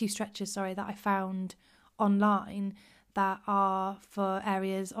stretches, that I found online that are for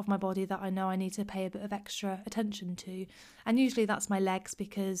areas of my body that I know I need to pay a bit of extra attention to. And usually that's my legs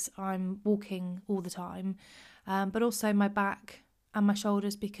because I'm walking all the time, but also my back and my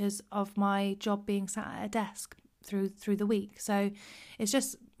shoulders because of my job being sat at a desk through the week. So it's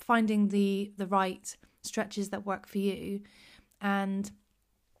just finding the right stretches that work for you. And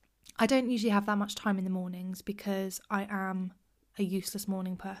I don't usually have that much time in the mornings because I am a useless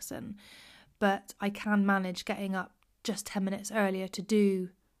morning person, but I can manage getting up just 10 minutes earlier to do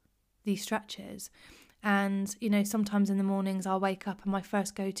these stretches. And sometimes in the mornings I'll wake up and my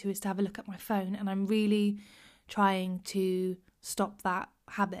first go-to is to have a look at my phone, and I'm really trying to stop that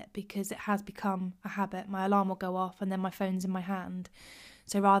habit because it has become a habit. My alarm will go off and then my phone's in my hand.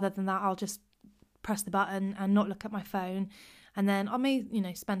 So rather than that, I'll just press the button and not look at my phone, and then I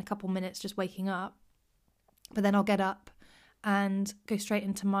may spend a couple minutes just waking up, but then I'll get up and go straight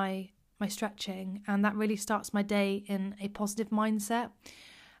into my stretching, and that really starts my day in a positive mindset.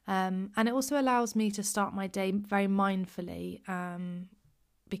 And it also allows me to start my day very mindfully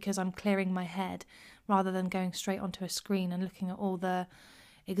because I'm clearing my head rather than going straight onto a screen and looking at all the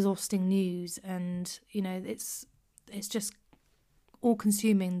exhausting news. And it's just all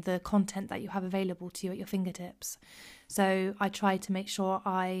consuming the content that you have available to you at your fingertips. So I try to make sure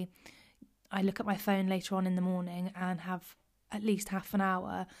I look at my phone later on in the morning and have at least half an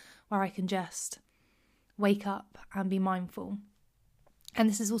hour where I can just wake up and be mindful. And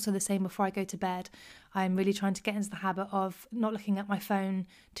this is also the same before I go to bed. I'm really trying to get into the habit of not looking at my phone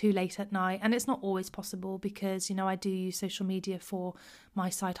too late at night. And it's not always possible because, I do use social media for my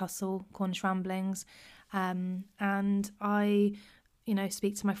side hustle, Cornish Ramblings. And I,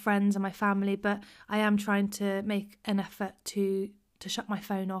 speak to my friends and my family, but I am trying to make an effort to shut my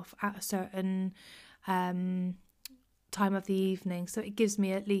phone off at a certain time of the evening. So it gives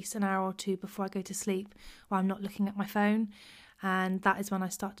me at least an hour or two before I go to sleep where I'm not looking at my phone. And that is when I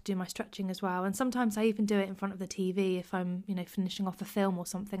start to do my stretching as well. And sometimes I even do it in front of the TV. If I'm, finishing off a film or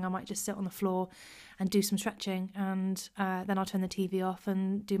something, I might just sit on the floor and do some stretching, and then I'll turn the TV off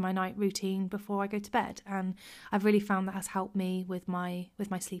and do my night routine before I go to bed. And I've really found that has helped me with my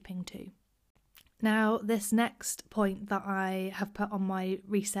sleeping too. Now, this next point that I have put on my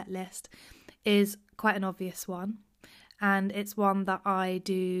reset list is quite an obvious one. And it's one that I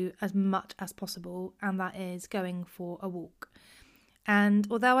do as much as possible, and that is going for a walk. And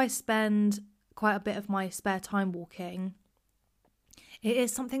although I spend quite a bit of my spare time walking, it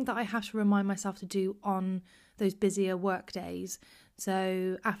is something that I have to remind myself to do on those busier work days.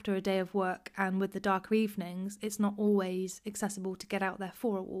 So after a day of work and with the darker evenings, it's not always accessible to get out there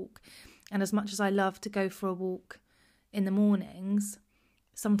for a walk. And as much as I love to go for a walk in the mornings,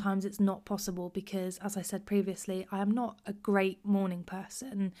 sometimes it's not possible because, as I said previously, I am not a great morning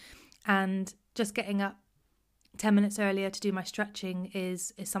person, and just getting up 10 minutes earlier to do my stretching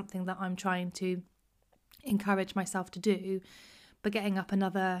is something that I'm trying to encourage myself to do. But getting up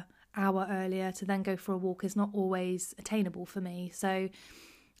another hour earlier to then go for a walk is not always attainable for me. So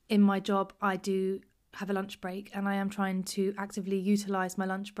in my job, I do have a lunch break, and I am trying to actively utilise my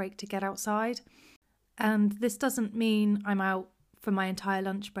lunch break to get outside. And this doesn't mean I'm out for my entire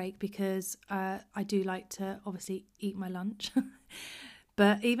lunch break because I do like to obviously eat my lunch.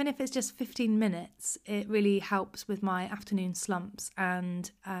 But even if it's just 15 minutes, it really helps with my afternoon slumps.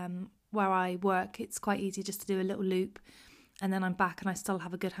 And where I work, it's quite easy just to do a little loop and then I'm back and I still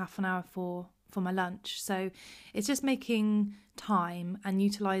have a good half an hour for my lunch. So it's just making time and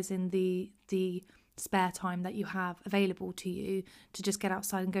utilising the spare time that you have available to you to just get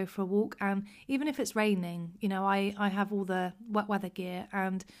outside and go for a walk. And even if it's raining, I have all the wet weather gear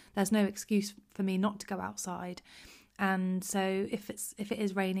and there's no excuse for me not to go outside. And so if it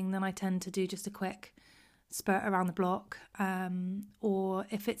is raining, then I tend to do just a quick spurt around the block, or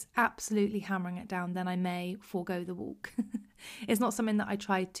if it's absolutely hammering it down, then I may forego the walk. It's not something that I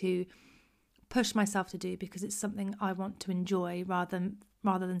try to push myself to do because it's something I want to enjoy rather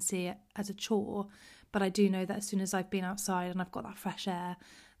than see it as a chore. But I do know that as soon as I've been outside and I've got that fresh air,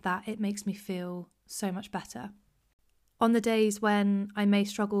 that it makes me feel so much better. On the days when I may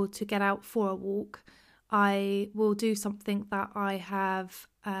struggle to get out for a walk, I will do something that I have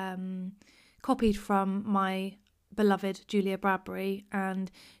copied from my beloved Julia Bradbury, and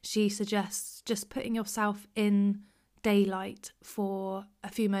she suggests just putting yourself in daylight for a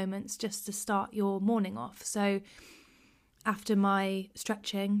few moments just to start your morning off. So after my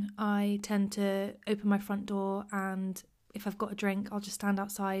stretching, I tend to open my front door, and if I've got a drink, I'll just stand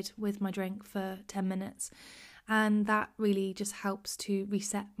outside with my drink for 10 minutes. And that really just helps to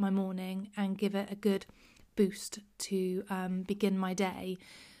reset my morning and give it a good boost to begin my day.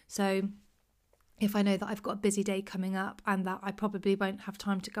 So if I know that I've got a busy day coming up and that I probably won't have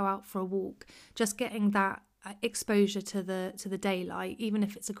time to go out for a walk, just getting that exposure to the daylight, even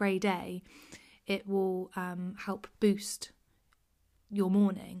if it's a grey day, it will help boost your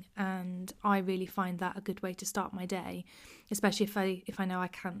morning. And I really find that a good way to start my day, especially if I know I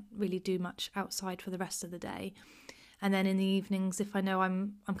can't really do much outside for the rest of the day. And then in the evenings, if I know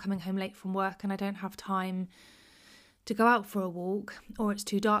I'm coming home late from work and I don't have time to go out for a walk, or it's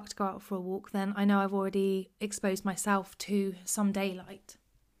too dark to go out for a walk, then I know I've already exposed myself to some daylight.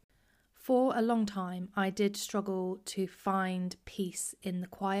 For a long time, I did struggle to find peace in the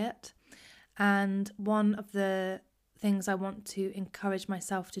quiet. And one of the things I want to encourage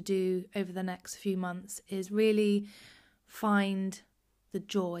myself to do over the next few months is really find the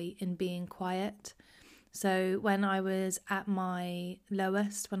joy in being quiet. So when I was at my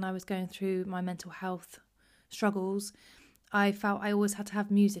lowest, when I was going through my mental health struggles, I felt I always had to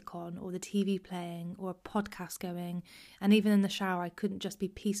have music on, or the TV playing, or a podcast going. And even in the shower, I couldn't just be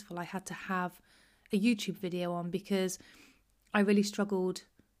peaceful. I had to have a YouTube video on because I really struggled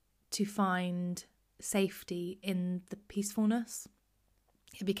to find safety in the peacefulness.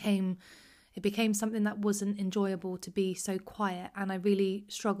 It became something that wasn't enjoyable to be so quiet, and I really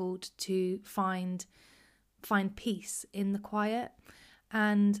struggled to find peace in the quiet.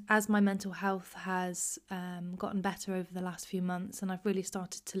 And as my mental health has gotten better over the last few months, and I've really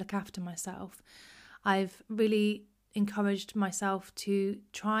started to look after myself, I've really encouraged myself to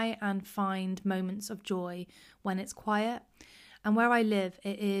try and find moments of joy when it's quiet. And where I live,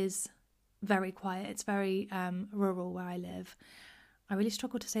 it is very quiet. It's very rural where I live. I really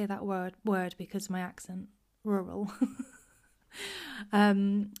struggle to say that word because of my accent. Rural.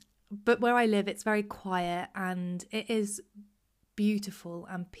 But where I live, it's very quiet and it is beautiful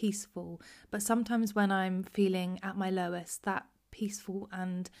and peaceful. But sometimes when I'm feeling at my lowest, that peaceful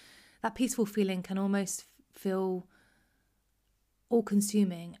feeling can almost feel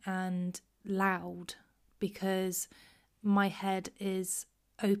all-consuming and loud, because my head is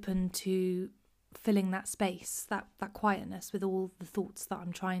open to filling that space, that quietness, with all the thoughts that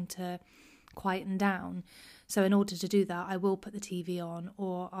I'm trying to quieten down. So in order to do that, I will put the TV on,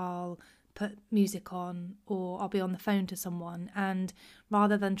 or I'll put music on, or I'll be on the phone to someone, and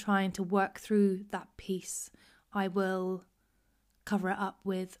rather than trying to work through that piece, I will cover it up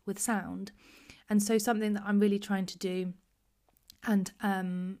with sound. And so something that I'm really trying to do, and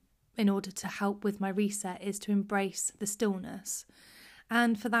in order to help with my reset, is to embrace the stillness.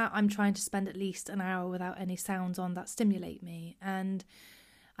 And for that, I'm trying to spend at least an hour without any sounds on that stimulate me. And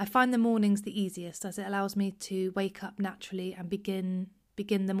I find the mornings the easiest, as it allows me to wake up naturally and begin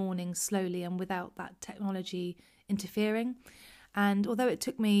the morning slowly and without that technology interfering. And although it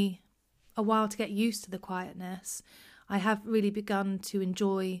took me a while to get used to the quietness, I have really begun to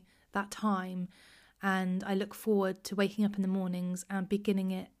enjoy that time, and I look forward to waking up in the mornings and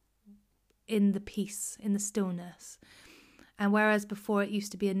beginning it in the peace, in the stillness. And whereas before it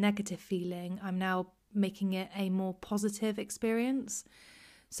used to be a negative feeling, I'm now making it a more positive experience.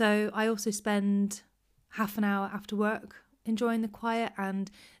 So I also spend half an hour after work enjoying the quiet, and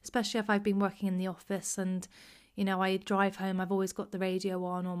especially if I've been working in the office and I drive home, I've always got the radio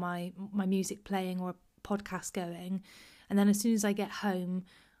on or my music playing or a podcast going. And then as soon as I get home,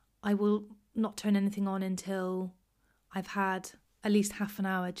 I will not turn anything on until I've had at least half an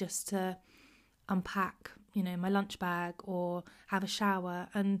hour just to unpack, my lunch bag or have a shower,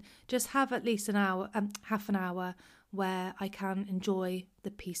 and just have at least half an hour where I can enjoy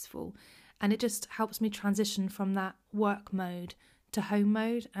the peaceful. And it just helps me transition from that work mode to home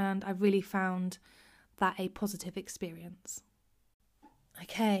mode, and I've really found that a positive experience.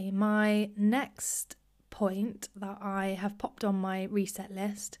 Okay, my next point that I have popped on my reset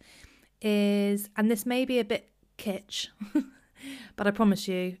list is, and this may be a bit kitsch, but I promise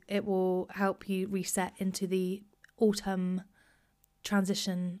you it will help you reset into the autumn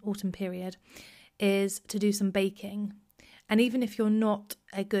period, is to do some baking. And even if you're not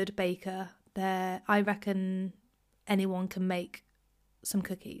a good baker, I reckon anyone can make some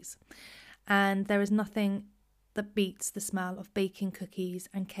cookies. And there is nothing that beats the smell of baking cookies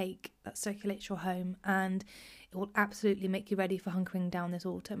and cake that circulates your home, and it will absolutely make you ready for hunkering down this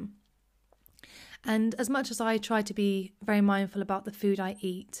autumn. And as much as I try to be very mindful about the food I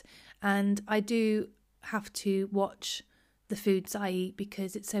eat, and I do have to watch the foods I eat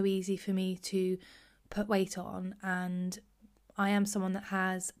because it's so easy for me to put weight on, and I am someone that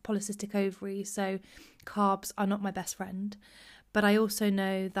has polycystic ovaries, so carbs are not my best friend. But I also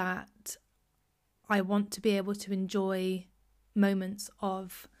know that I want to be able to enjoy moments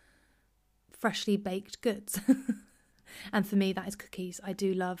of freshly baked goods. And for me, that is cookies. I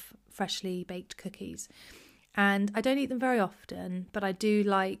do love freshly baked cookies. And I don't eat them very often, but I do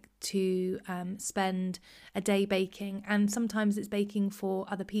like to spend a day baking. And sometimes it's baking for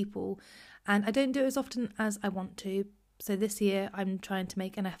other people. And I don't do it as often as I want to. So this year I'm trying to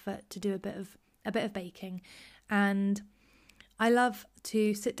make an effort to do a bit of baking. And I love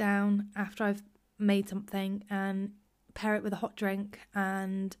to sit down after I've made something and pair it with a hot drink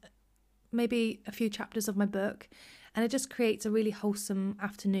and maybe a few chapters of my book. And it just creates a really wholesome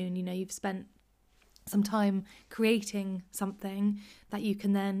afternoon. You've spent some time creating something that you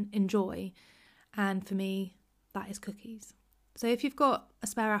can then enjoy. And for me, that is cookies. So if you've got a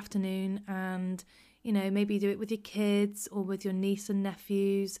spare afternoon and, maybe do it with your kids or with your niece and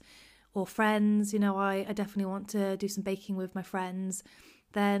nephews or friends, I definitely want to do some baking with my friends,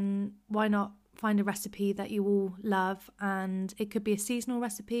 then why not find a recipe that you all love? And it could be a seasonal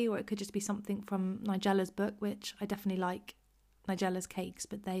recipe, or it could just be something from Nigella's book, which I definitely like Nigella's cakes,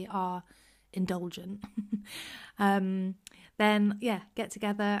 but they are indulgent. Then get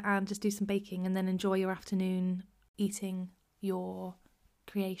together and just do some baking and then enjoy your afternoon eating your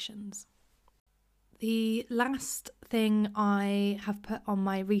creations. The last thing I have put on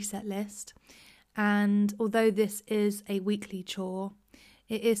my reset list, and although this is a weekly chore,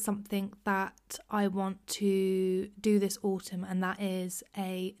 it is something that I want to do this autumn, and that is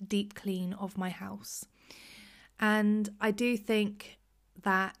a deep clean of my house. And I do think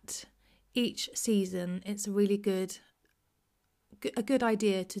that each season it's a really good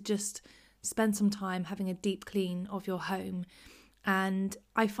idea to just spend some time having a deep clean of your home. And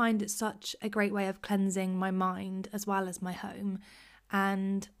I find it such a great way of cleansing my mind as well as my home.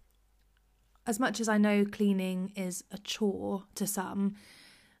 And as much as I know cleaning is a chore to some,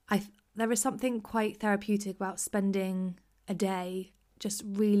 there is something quite therapeutic about spending a day just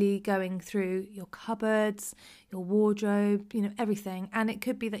really going through your cupboards, your wardrobe, everything. And it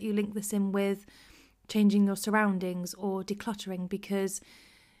could be that you link this in with changing your surroundings or decluttering, because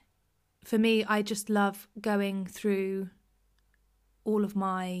for me, I just love going through all of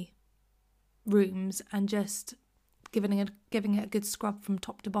my rooms and just giving it a good scrub from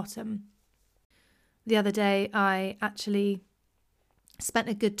top to bottom. The other day, I actually spent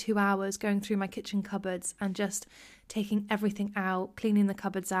a good 2 hours going through my kitchen cupboards and just taking everything out, cleaning the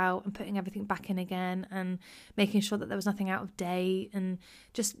cupboards out and putting everything back in again, and making sure that there was nothing out of date, and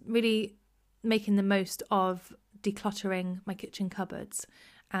just really making the most of decluttering my kitchen cupboards.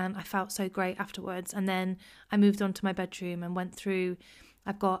 And I felt so great afterwards. And then I moved on to my bedroom and went through,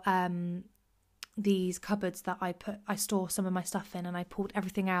 I've got these cupboards that I store some of my stuff in, and I pulled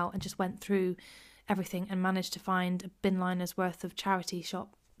everything out and just went through everything and managed to find a bin liner's worth of charity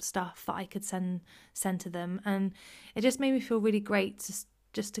shop stuff that I could send to them. And it just made me feel really great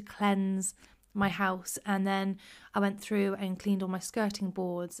just to cleanse my house. And then I went through and cleaned all my skirting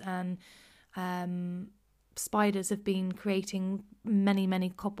boards, and spiders have been creating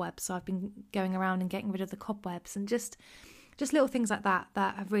many cobwebs, so I've been going around and getting rid of the cobwebs, and just little things like that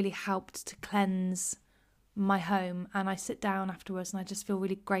have really helped to cleanse my home. And I sit down afterwards and I just feel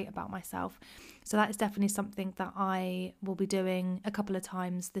really great about myself. So that is definitely something that I will be doing a couple of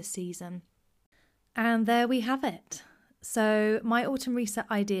times this season. And there we have it. So my autumn reset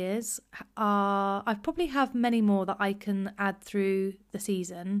ideas I probably have many more that I can add through the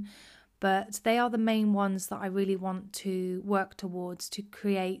season, but they are the main ones that I really want to work towards to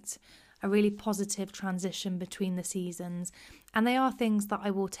create a really positive transition between the seasons. And they are things that I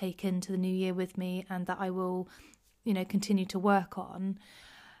will take into the new year with me and that I will, continue to work on.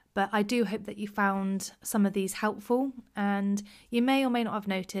 But I do hope that you found some of these helpful, and you may or may not have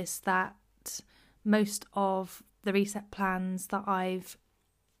noticed that most of the reset plans that I've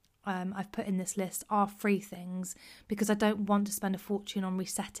put in this list are free things, because I don't want to spend a fortune on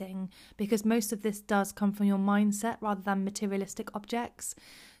resetting, because most of this does come from your mindset rather than materialistic objects.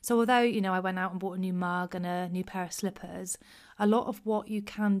 So although, I went out and bought a new mug and a new pair of slippers, a lot of what you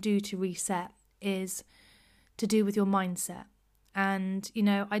can do to reset is to do with your mindset. And,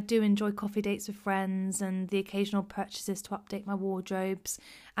 I do enjoy coffee dates with friends and the occasional purchases to update my wardrobes,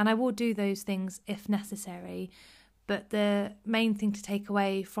 and I will do those things if necessary. But the main thing to take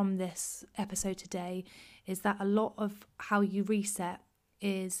away from this episode today is that a lot of how you reset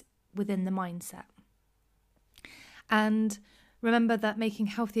is within the mindset. And remember that making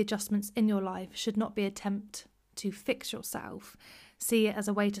healthy adjustments in your life should not be an attempt to fix yourself. See it as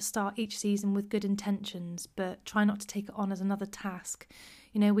a way to start each season with good intentions, but try not to take it on as another task.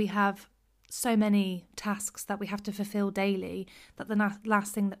 We have so many tasks that we have to fulfill daily that the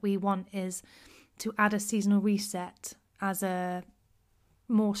last thing that we want is to add a seasonal reset as a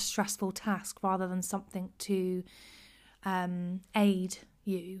more stressful task rather than something to aid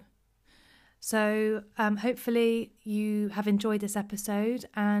you. So hopefully you have enjoyed this episode,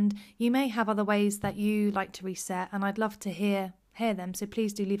 and you may have other ways that you like to reset, and I'd love to hear them. So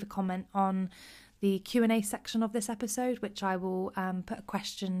please do leave a comment on the Q&A section of this episode, which I will put a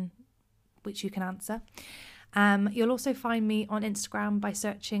question which you can answer. You'll also find me on Instagram by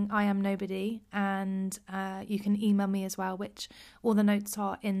searching I Am Nobody, and you can email me as well, which all the notes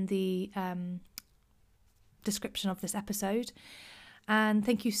are in the description of this episode. And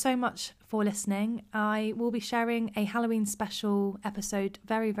thank you so much for listening. I will be sharing a Halloween special episode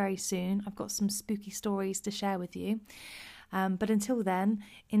very, very soon. I've got some spooky stories to share with you. But until then,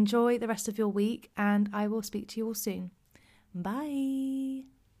 enjoy the rest of your week, and I will speak to you all soon. Bye.